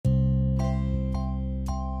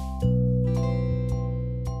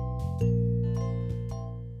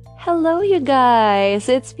Hello, you guys.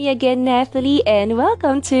 It's me again, Nathalie, and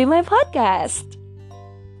welcome to my podcast.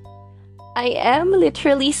 I am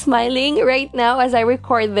literally smiling right now as I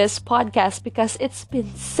record this podcast because it's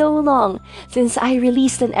been so long since I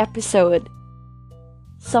released an episode.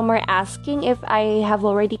 Some are asking if I have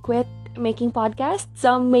already quit making podcasts.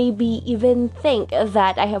 Some maybe even think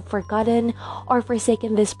that I have forgotten or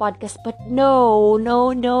forsaken this podcast. But no.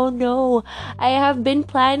 I have been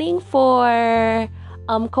planning for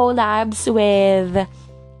collabs with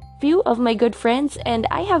few of my good friends, and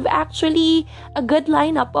I have actually a good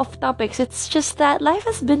lineup of topics. It's just that life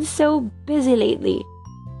has been so busy lately.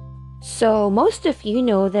 So most of you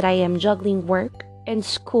know that I am juggling work and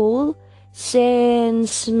school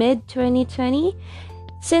since mid 2020.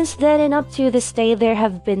 Since then and up to this day, there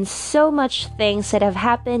have been so much things that have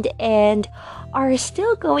happened and are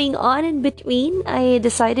still going on in between. I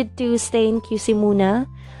decided to stay in QC muna.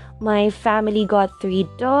 My family got 3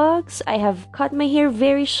 dogs. I have cut my hair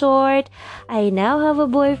very short. I now have a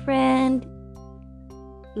boyfriend.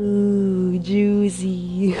 Ooh,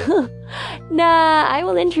 juicy. Nah, I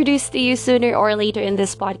will introduce to you sooner or later in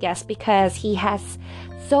this podcast because he has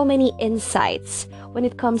so many insights when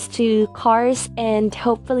it comes to cars and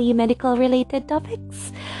hopefully medical related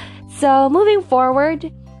topics. So moving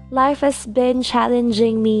forward, life has been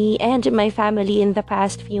challenging me and my family in the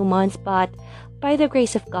past few months, but by the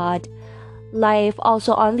grace of God, life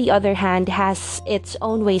also on the other hand has its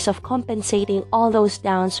own ways of compensating all those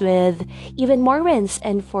downs with even more wins,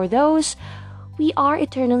 and for those, we are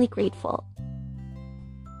eternally grateful.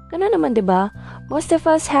 Ganun naman, diba? Most of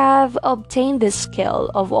us have obtained this skill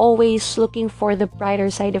of always looking for the brighter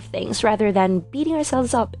side of things rather than beating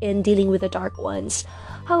ourselves up in dealing with the dark ones.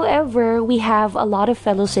 However, we have a lot of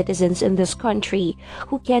fellow citizens in this country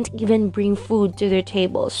who can't even bring food to their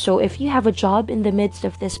tables. So if you have a job in the midst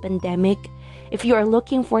of this pandemic, if you are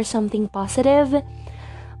looking for something positive,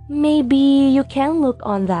 maybe you can look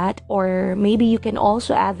on that, or maybe you can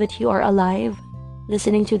also add that you are alive,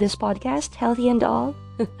 listening to this podcast, healthy and all.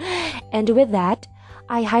 And with that,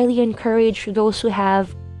 I highly encourage those who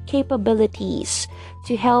have capabilities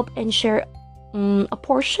to help and share a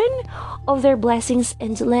portion of their blessings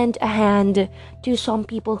and lend a hand to some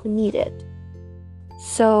people who need it.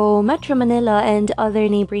 So, Metro Manila and other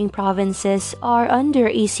neighboring provinces are under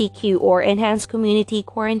ECQ or Enhanced Community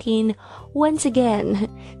Quarantine once again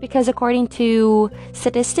because according to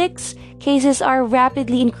statistics, cases are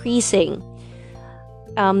rapidly increasing.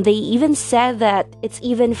 They even said that it's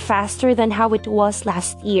even faster than how it was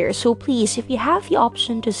last year. So please, if you have the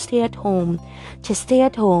option to stay at home, just stay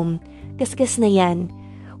at home. Kaskas na yan.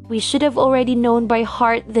 We should have already known by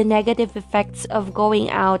heart the negative effects of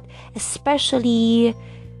going out, especially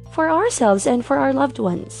for ourselves and for our loved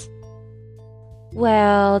ones.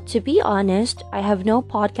 Well, to be honest, I have no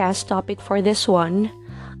podcast topic for this one.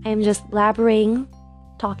 I'm just blabbering,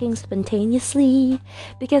 talking spontaneously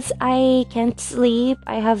because I can't sleep.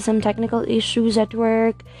 I have some technical issues at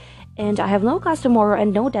work and I have no class tomorrow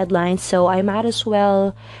and no deadline, so I might as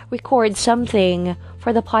well record something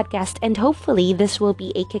for the podcast, and hopefully this will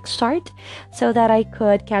be a kickstart so that I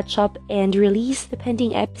could catch up and release the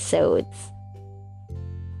pending episodes.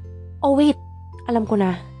 Oh wait, alam ko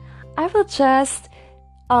na. I will just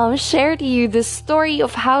share to you the story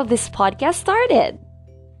of how this podcast started.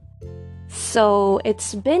 So,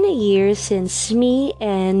 it's been a year since me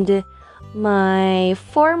and my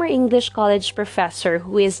former English college professor,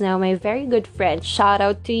 who is now my very good friend, shout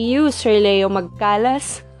out to you, Sir Leo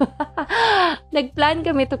Magcalas. Nagplan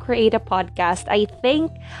kami to create a podcast. I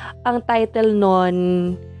think ang title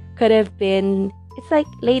nun could have been, it's like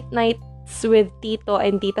Late Nights with Tito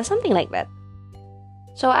and Tita, something like that.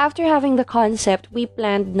 So after having the concept, we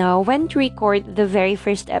planned now when to record the very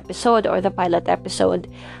first episode or the pilot episode.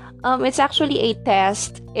 It's actually a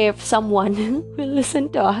test if someone will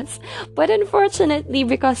listen to us. But unfortunately,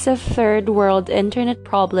 because of third world internet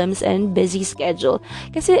problems and busy schedule,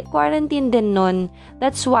 kasi quarantine din nun,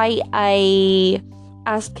 that's why I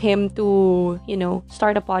asked him to,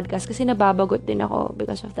 start a podcast kasi nababagot din ako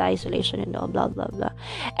because of the isolation and all, blah, blah, blah.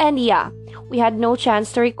 And yeah, we had no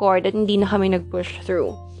chance to record at hindi na kami nag-push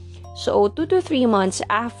through. So, 2 to 3 months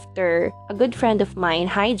after, a good friend of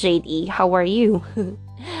mine, hi JD, how are you?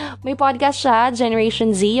 May podcast siya,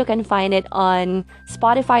 Generation Z. You can find it on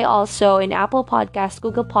Spotify also, in Apple Podcasts,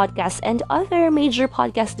 Google Podcasts, and other major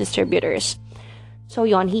podcast distributors. So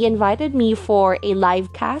yon, he invited me for a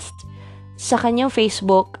live cast sa kanyang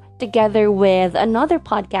Facebook together with another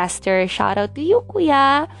podcaster. Shout out to you,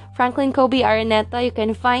 Kuya! Franklin Kobe Araneta. You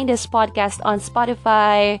can find his podcast on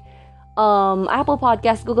Spotify, Apple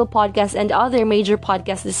Podcasts, Google Podcasts, and other major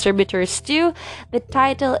podcast distributors too. The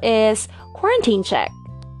title is Quarantine Check.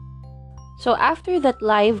 So after that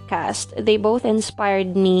live cast, they both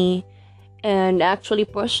inspired me and actually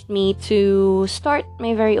pushed me to start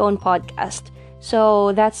my very own podcast.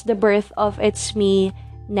 So that's the birth of It's Me,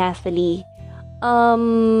 Nathalie.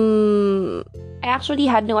 I actually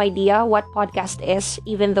had no idea what podcast is,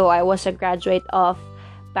 even though I was a graduate of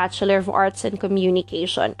Bachelor of Arts in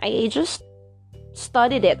Communication. I just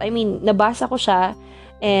studied it. I mean, nabasa ko siya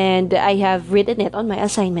and I have written it on my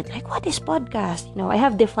assignment. Like, what is podcast? I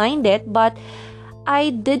have defined it, but I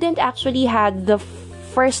didn't actually had the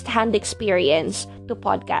first-hand experience to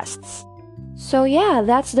podcasts. So yeah,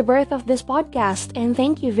 that's the birth of this podcast, and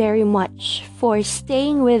thank you very much for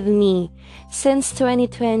staying with me since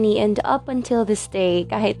 2020 and up until this day.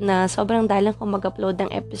 Kahit na sobrang dalang kong mag-upload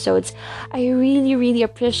ng episodes, I really, really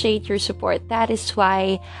appreciate your support. That is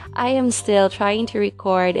why I am still trying to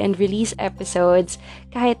record and release episodes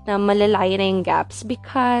kahit na malalayo na yung gaps,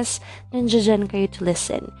 because nandiyan kayo to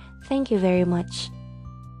listen. Thank you very much.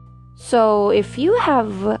 So, if you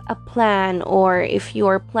have a plan or if you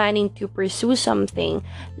are planning to pursue something,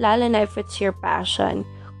 lalo na if it's your passion,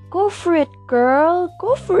 go for it, girl.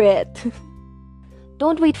 Go for it.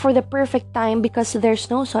 Don't wait for the perfect time, because there's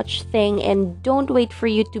no such thing, and don't wait for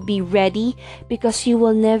you to be ready, because you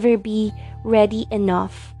will never be ready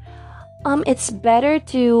enough. It's better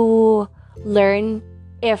to learn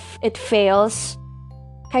if it fails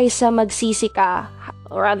kaysa magsisi ka,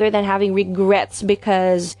 rather than having regrets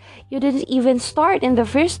because you didn't even start in the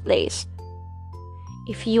first place.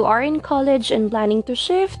 If you are in college and planning to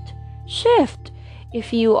shift.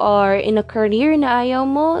 If you are in a career na ayaw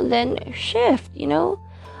mo, then shift,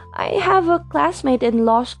 I have a classmate in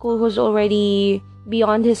law school who's already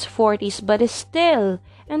beyond his 40s but is still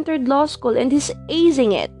entered law school and is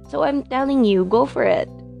acing it. So I'm telling you, go for it.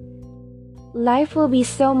 Life will be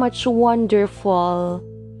so much wonderful,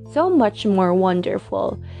 so much more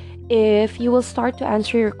wonderful, if you will start to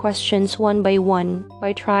answer your questions one by one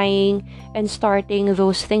by trying and starting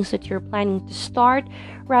those things that you're planning to start,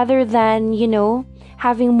 rather than,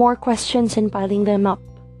 having more questions and piling them up.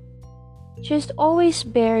 Just always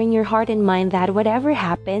bear in your heart and mind that whatever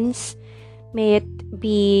happens, may it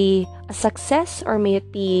be a success or may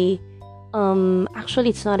it be, actually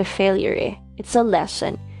it's not a failure, it's a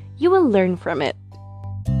lesson. You will learn from it.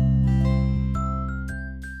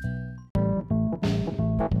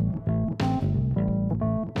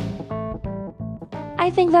 I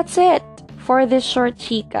think that's it for this short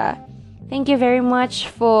chica. Thank you very much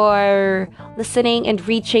for listening and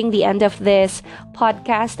reaching the end of this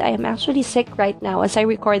podcast. I am actually sick right now as I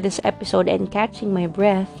record this episode and catching my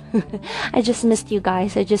breath. I just missed you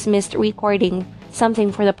guys. I just missed recording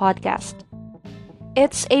something for the podcast.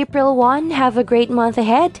 It's April 1. Have a great month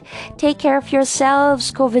ahead. Take care of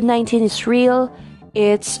yourselves. COVID-19 is real.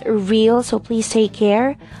 It's real, so please take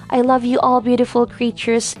care. I love you all, beautiful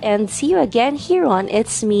creatures, and see you again here on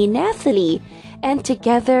It's Me, Nathalie. And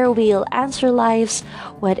together we'll answer life's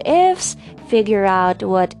what ifs, figure out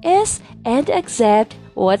what is, and accept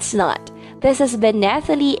what's not. This has been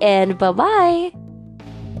Nathalie, and bye-bye!